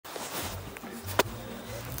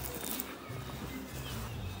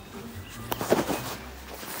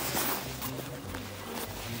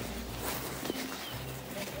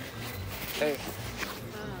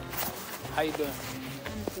How you doing?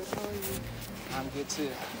 I'm good. How are you? I'm good too.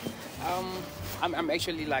 I'm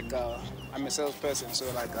actually like I'm a salesperson,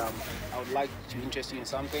 so like I would like to interest you in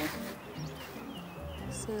something.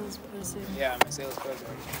 Salesperson. Yeah, I'm a salesperson.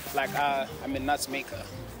 Like I'm a nuts maker,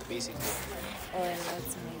 basically. Oh, and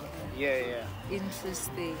that's maker. Yeah.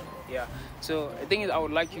 Interesting. Yeah. So the thing is, I would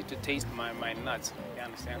like you to taste my nuts. You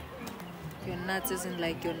understand? Your nuts isn't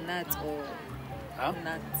like your nuts or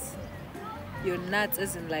nuts. Your nuts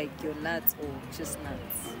isn't like your nuts or just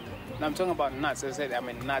nuts. No, I'm talking about nuts. As I said, I'm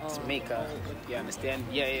a nuts maker. You understand?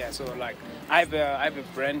 Yeah. So like I have a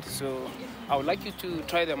brand, so I would like you to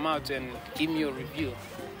try them out and give me a review.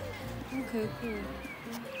 Okay, cool.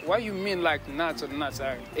 What you mean like nuts or nuts?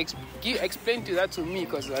 Explain that to me,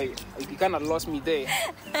 because you kind of lost me there.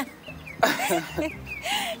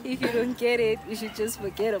 If you don't get it, you should just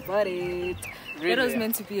forget about it. Really? That was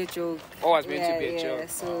meant to be a joke. Oh, it was meant to be a joke.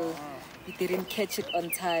 So you didn't catch it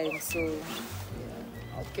on time. So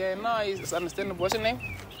okay, no, it's understandable. What's your name?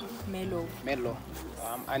 Melo.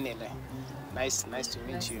 Anele. Nice to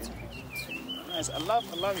meet you. Nice. I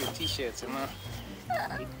love your t-shirts. You know,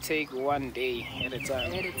 you take one day at a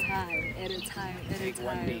time. At a time. Take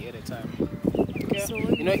one day at a time. Okay. So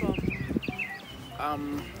where you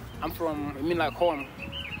from? I'm from. I mean, like home.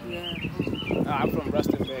 Yeah. I'm from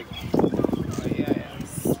Rustenburg. Yeah.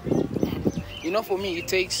 You know, for me,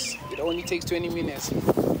 it only takes 20 minutes. 2?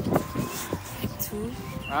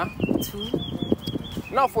 Huh? 2?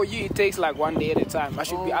 No, for you, it takes like one day at a time. I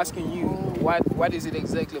should be asking you what is it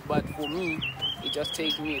exactly, but for me, it just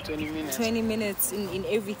takes me 20 minutes. 20 minutes in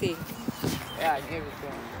everything. Yeah, in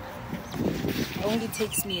everything. It only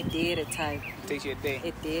takes me a day at a time. It takes you a day.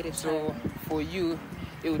 A day at a time. So for you,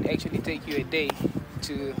 it would actually take you a day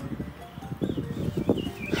to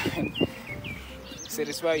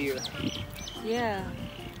satisfy you. Yeah,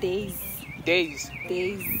 days, yes.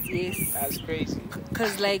 That's crazy.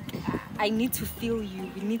 Because like I need to feel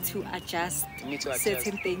you. We need to adjust.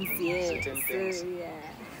 Certain things. Yeah. Certain things. Yeah.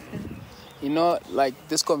 You know, like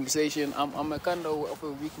this conversation, I'm a kind of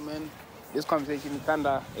a weak man. This conversation kind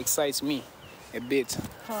of excites me a bit.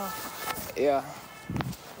 Huh. Yeah.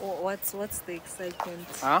 What's the excitement?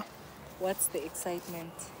 Huh? What's the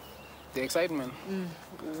excitement? The excitement.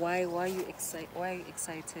 Why are you excited?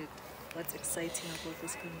 What's exciting about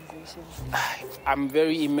this conversation? I'm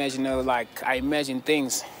very imaginative. Like I imagine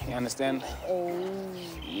things. You understand? Oh.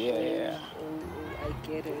 Yeah. Oh, I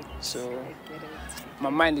get it. So I get it. my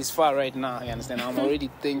mind is far right now. You understand? I'm already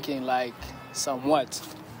thinking like somewhat.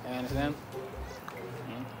 You understand?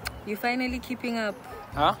 You're finally keeping up.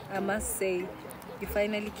 Huh? I must say, you're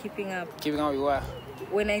finally keeping up. Keeping up with what?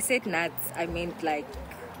 When I said nuts, I meant like,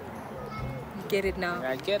 you get it now?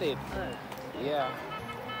 I get it. Yeah.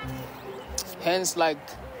 Hence, like,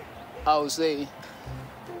 I would say,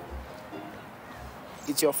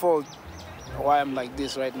 it's your fault why I'm like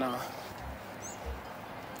this right now.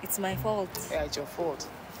 It's my fault. Yeah, it's your fault.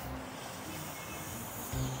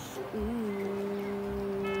 Ooh.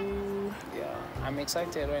 Yeah, I'm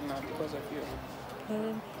excited right now because of you.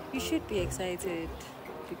 You should be excited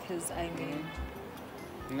because I mean...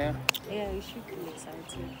 Yeah? Yeah, you should be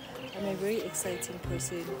excited. I'm a very exciting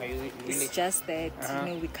person. Are you really? It's just that,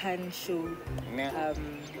 we can't show... Yeah.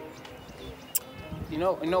 You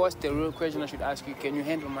know what's the real question I should ask you? Can you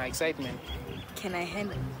handle my excitement? Can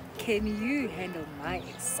you handle my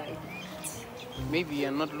excitement? Maybe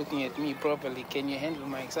you're not looking at me properly. Can you handle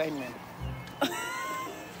my excitement?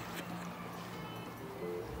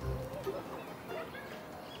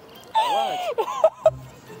 What?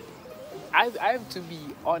 I have to be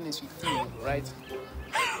honest with you, right?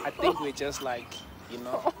 I think we're just like,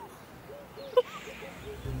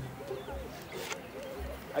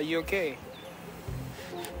 Are you okay?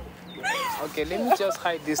 Okay, let me just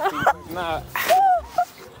hide this thing. Now,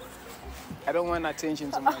 I don't want attention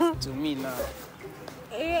to me now.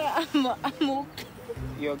 Yeah, I'm okay.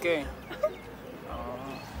 You okay?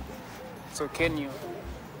 So can you?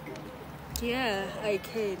 Yeah, I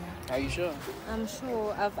can. Are you sure? I'm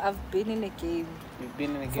sure. I've been in a game. You've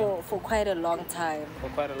been in a game? For quite a long time. For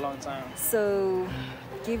quite a long time. So,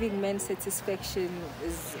 giving men satisfaction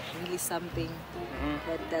is really something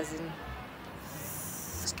that doesn't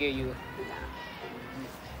scare you.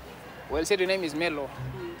 Well, say your name is Melo.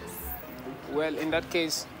 Yes. Well, in that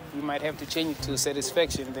case, you might have to change it to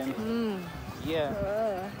satisfaction then.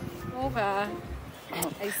 Yeah. Okay.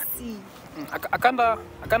 I see. I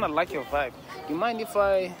kinda like your vibe. You mind if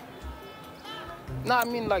I? No, I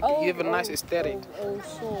mean like you have a nice aesthetic.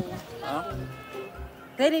 So. Huh?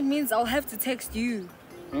 Then it means I'll have to text you.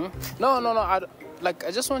 No. I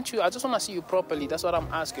just want to see you properly. That's what I'm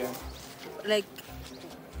asking. Like,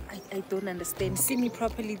 I I don't understand. See me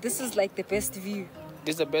properly. This is like the best view.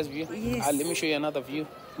 This is the best view? Yes. Let me show you another view.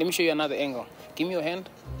 Let me show you another angle. Give me your hand.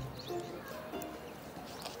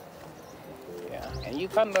 Yeah, and you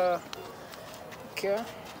kind of... Okay.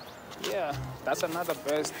 Yeah, that's another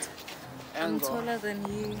best angle. I'm taller than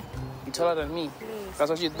you. You're taller than me? Yes. That's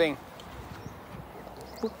what you think?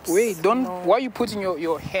 Oops, Wait, don't... no. Why are you putting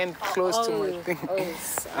your hand close to my thing? Oh,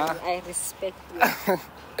 sorry. I respect you.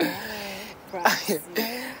 Privacy.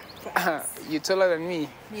 You're taller than me.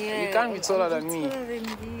 Yeah, You can't be taller than me. Taller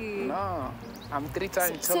than you. No, I'm 3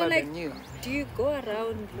 times So, taller like, than you. do you go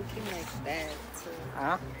around looking like that?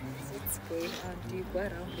 Huh? What's going on? Do you go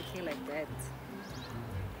around looking like that?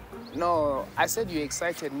 No, I said you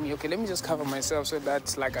excited me. Okay, let me just cover myself so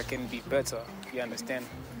that like I can be better. You understand?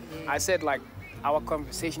 Yeah. I said like our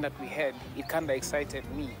conversation that we had, it kind of excited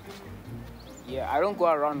me. Yeah, I don't go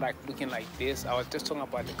around like looking like this. I was just talking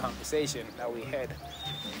about the conversation that we had.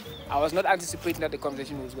 I was not anticipating that the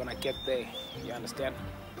conversation was gonna get there. You understand?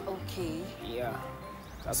 Okay. Yeah.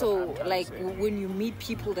 That's So, what I'm trying like, to say. when you meet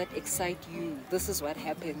people that excite you, this is what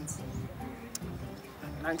happens.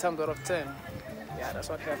 9 times out of 10. Yeah, that's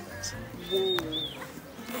what happens. Whoa.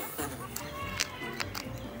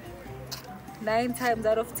 9 times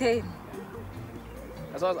out of 10.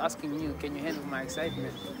 That's why I was asking you, can you handle my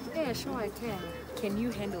excitement? Yeah, sure I can. Can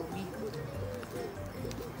you handle me?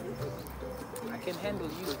 I can handle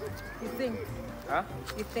you. You think? Huh?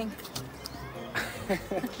 You think?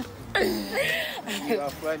 You are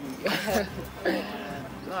funny.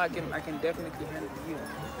 No, I can definitely handle you.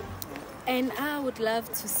 And I would love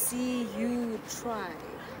to see you try.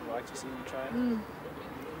 You want to see me try?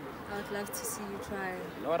 I would love to see you try.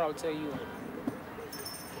 You know what I'll tell you?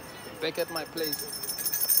 Back at my place,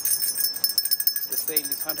 the sale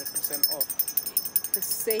is 100% off. The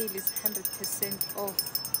sale is 100% off.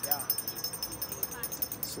 Yeah.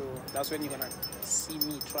 So that's when you're gonna see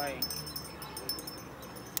me trying.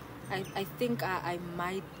 I think I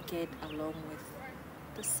might get along with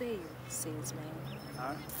the salesman.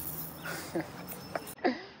 Huh?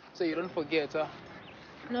 So you don't forget, huh?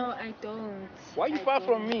 No, I don't. Why are you far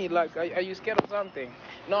from me? Like, are you scared of something?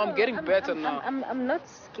 No, I'm getting better now. I'm not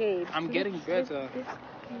scared. I'm getting better.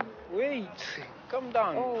 Wait, calm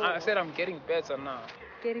down. Oh. I said I'm getting better now.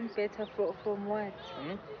 Getting better from what?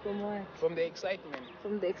 From what? From the excitement.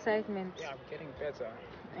 From the excitement. Yeah, I'm getting better.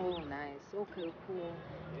 Oh, nice. Okay, cool.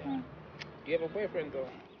 Yeah. Do you have a boyfriend though?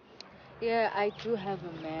 Yeah, I do have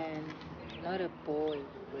a man, not a boyfriend.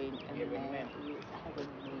 A You have a man? Yes, I have a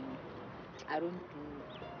man. I don't do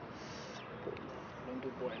boys. Don't do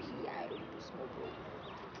boys. Yeah, I don't do small boys.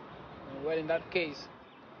 Well, in that case,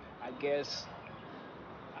 I guess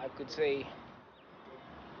I could say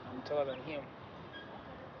I'm taller than him.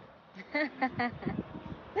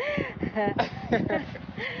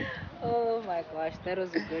 Oh my gosh, that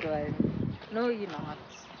was a good one. No, you're not.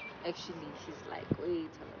 Actually, he's like way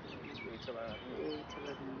taller than me. Way taller than me. Way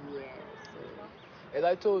taller than me, yeah. As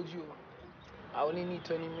I told you, I only need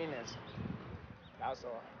 20 minutes. That's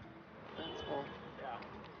all. That's all. Yeah.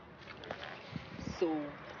 So,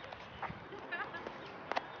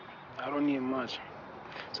 I don't need much.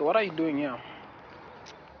 So what are you doing here?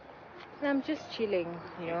 I'm just chilling,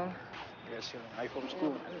 you know. Yes, are you from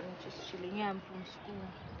school? Yeah, I'm just chilling. Yeah, I'm from school.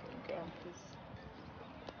 Okay. Campus.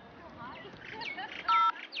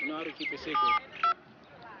 You know how to keep a secret?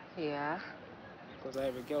 Yeah. Because I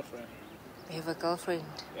have a girlfriend. You have a girlfriend?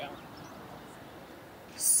 Yeah.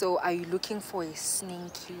 So, are you looking for a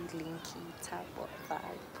sneaky, linky type of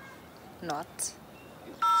vibe? Not.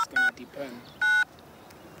 It's gonna depend.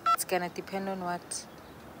 It's gonna depend on what?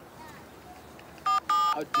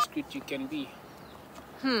 How discreet you can be.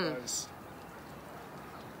 Because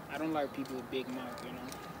I don't like people with big mouth, you know.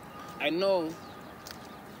 I know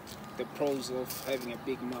the pros of having a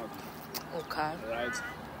big mouth. Okay. Right?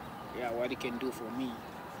 Yeah, what it can do for me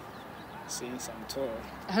since I'm tall.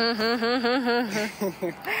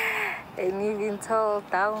 And even tall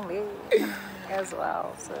down there as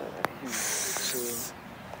well. So,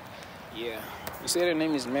 yeah. You say your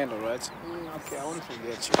name is Melo, right? Yes. Okay, I won't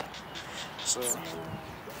forget you. So,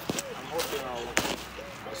 I'm hoping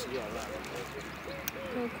I'll see you around.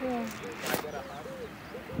 Okay, cool. Can I get a hug?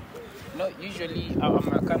 No, usually I'm a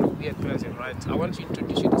kind of weird person, right? I want to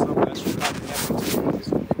introduce you to someone that should have never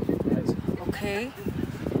experienced, right? Okay.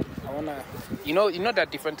 I wanna, you know there are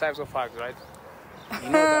different types of hugs, right? You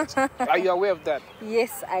know that. Are you aware of that?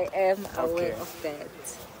 Yes, I am aware Okay. of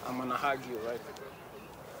that. I'm gonna hug you, right?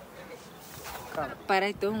 Come. But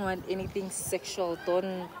I don't want anything sexual.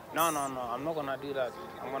 Don't. No, I'm not gonna do that.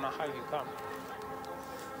 I'm gonna hug you. Come.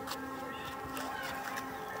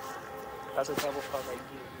 That's the type of hug I give.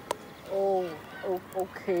 Oh,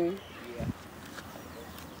 okay. Yeah.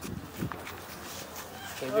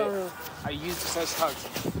 Okay, babe. Are you used to such hugs?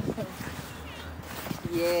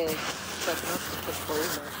 Yeah, but not the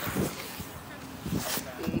phone.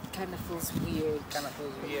 It kind of feels weird. Kind of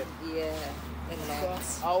feels weird. Yeah, and not.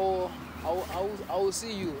 I will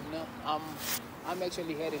see you. No, I'm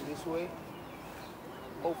actually heading this way.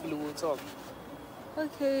 Hopefully we'll talk.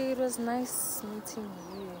 Okay, it was nice meeting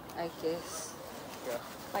you, I guess. Yeah.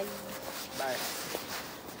 Bye. Bye.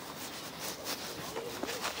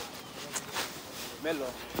 Melo,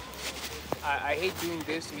 I hate doing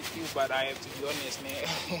this with you, but I have to be honest,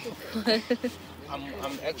 man.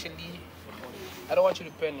 I'm actually, I don't want you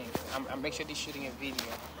to panic. I'm actually shooting a video.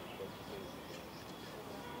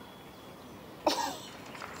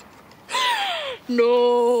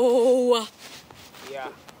 No. Yeah.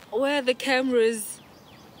 Where are the cameras?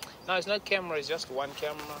 No, it's not camera. It's just one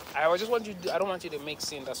camera. I just want you. I don't want you to make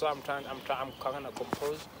scene. That's why I'm kind of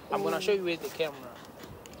compose. I'm gonna show you with the camera.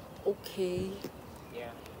 Okay.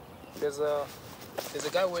 Yeah. There's a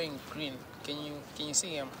guy wearing green. Can you see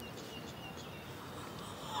him?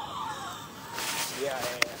 Yeah.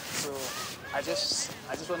 So I just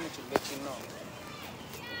wanted to let you know.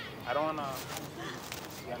 I don't wanna.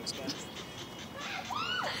 You understand?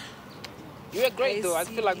 You were great though. I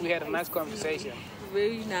feel like we had a nice conversation.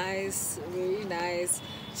 Very nice, very nice.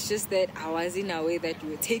 It's just that I was in a way that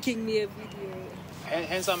you were taking me a video.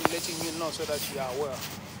 Hence, I'm letting you know so that you are aware,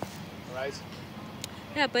 right?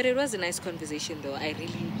 Yeah, but it was a nice conversation though. I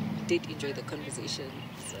really did enjoy the conversation.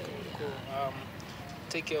 So, Cool.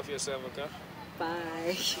 Take care of yourself, okay? bye.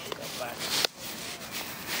 Okay, bye.